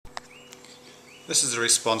This is a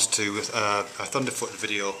response to a Thunderf00t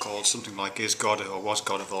video called something like "Is God or Was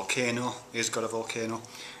God a Volcano?" Is God a volcano?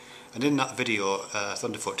 And in that video,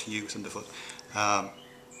 Thunderf00t,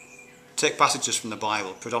 take passages from the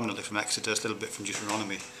Bible, predominantly from Exodus, a little bit from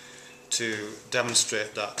Deuteronomy, to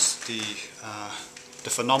demonstrate that the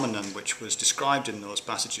phenomenon which was described in those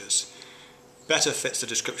passages better fits the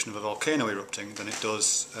description of a volcano erupting than it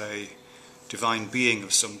does a divine being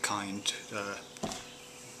of some kind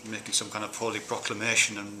making some kind of holy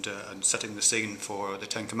proclamation and setting the scene for the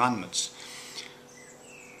Ten Commandments.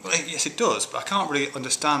 Well, yes, it does, but I can't really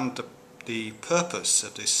understand the purpose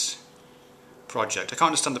of this project. I can't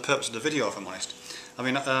understand the purpose of the video, if I'm honest. I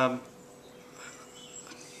mean, as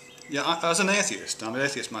an atheist, I'm an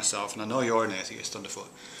atheist myself, and I know you're an atheist, Thunderf00t.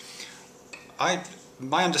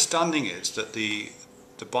 My understanding is that the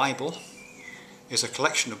Bible is a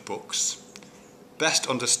collection of books best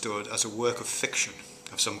understood as a work of fiction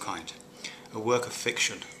of some kind, a work of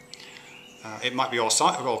fiction. It might be all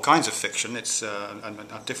kinds of fiction. It's and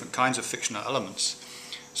different kinds of fictional elements.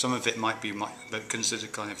 Some of it might be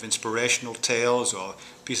considered kind of inspirational tales or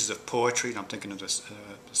pieces of poetry. I'm thinking of the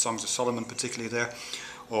Songs of Solomon particularly there,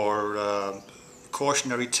 or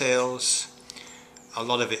cautionary tales. A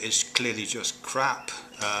lot of it is clearly just crap,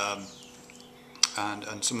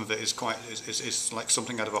 and some of it is like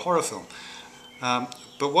something out of a horror film.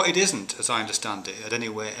 But what it isn't, as I understand it, at any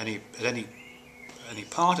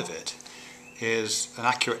part of it, is an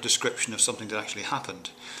accurate description of something that actually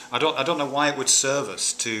happened. I don't know why it would serve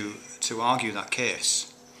us to argue that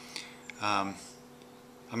case. I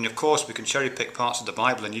mean, of course, we can cherry pick parts of the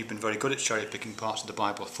Bible, and you've been very good at cherry picking parts of the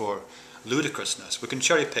Bible for ludicrousness. We can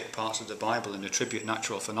cherry pick parts of the Bible and attribute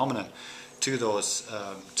natural phenomena to those.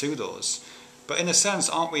 But in a sense,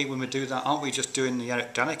 aren't we, when we do that, aren't we just doing the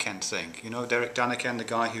Erich Daniken thing? You know, Erich Daniken, the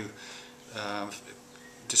guy who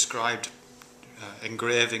described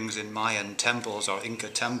engravings in Mayan temples or Inca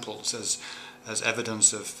temples as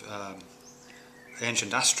evidence of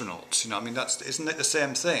ancient astronauts. You know, I mean, isn't it the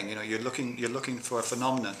same thing? You know, you're looking for a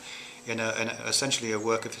phenomenon in essentially a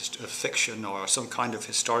work of fiction or some kind of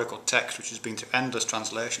historical text which has been through endless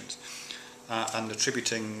translations and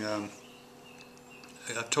attributing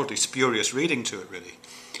a totally spurious reading to it, really.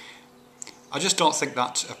 I just don't think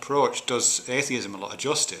that approach does atheism a lot of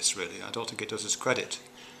justice, really. I don't think it does us credit.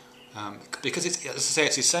 Because, as I say,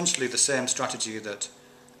 it's essentially the same strategy that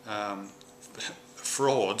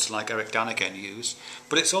frauds like Erich Daniken use,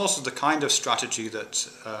 but it's also the kind of strategy that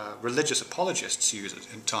religious apologists use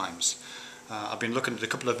at times. I've been looking at a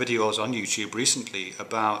couple of videos on YouTube recently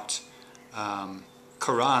about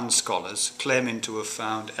Koran scholars claiming to have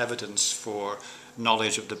found evidence for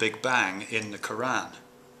knowledge of the Big Bang in the Koran.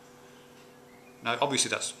 Now, obviously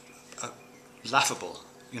that's laughable,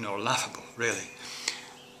 really.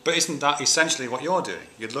 But isn't that essentially what you're doing?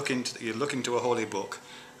 You're looking to a holy book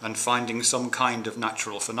and finding some kind of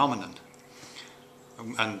natural phenomenon.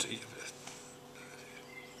 And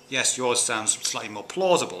yes, yours sounds slightly more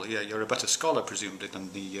plausible. Yeah, you're a better scholar, presumably,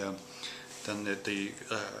 than the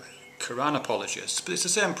Quran apologists, but it's the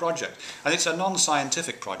same project, and it's a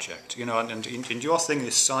non-scientific project, you know. And your thing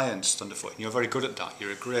is science, Thunderf00t, and you're very good at that.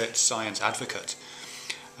 You're a great science advocate,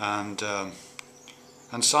 and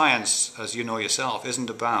science, as you know yourself, isn't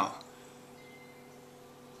about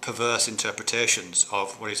perverse interpretations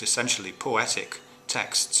of what is essentially poetic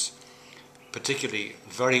texts, particularly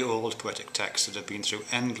very old poetic texts that have been through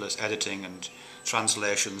endless editing and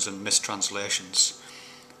translations and mistranslations.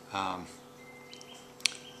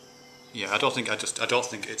 Yeah, I don't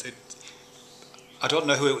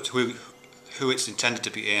know who it's intended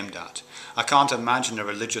to be aimed at. I can't imagine a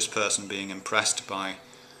religious person being impressed by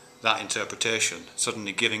that interpretation,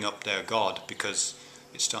 suddenly giving up their God because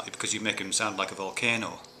you make him sound like a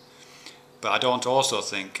volcano. But I don't also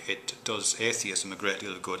think it does atheism a great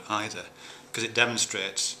deal of good either, because it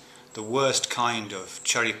demonstrates the worst kind of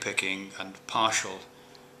cherry-picking and partial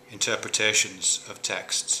interpretations of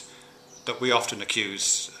texts that we often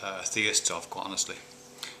accuse theists of, quite honestly.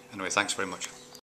 Anyway, thanks very much.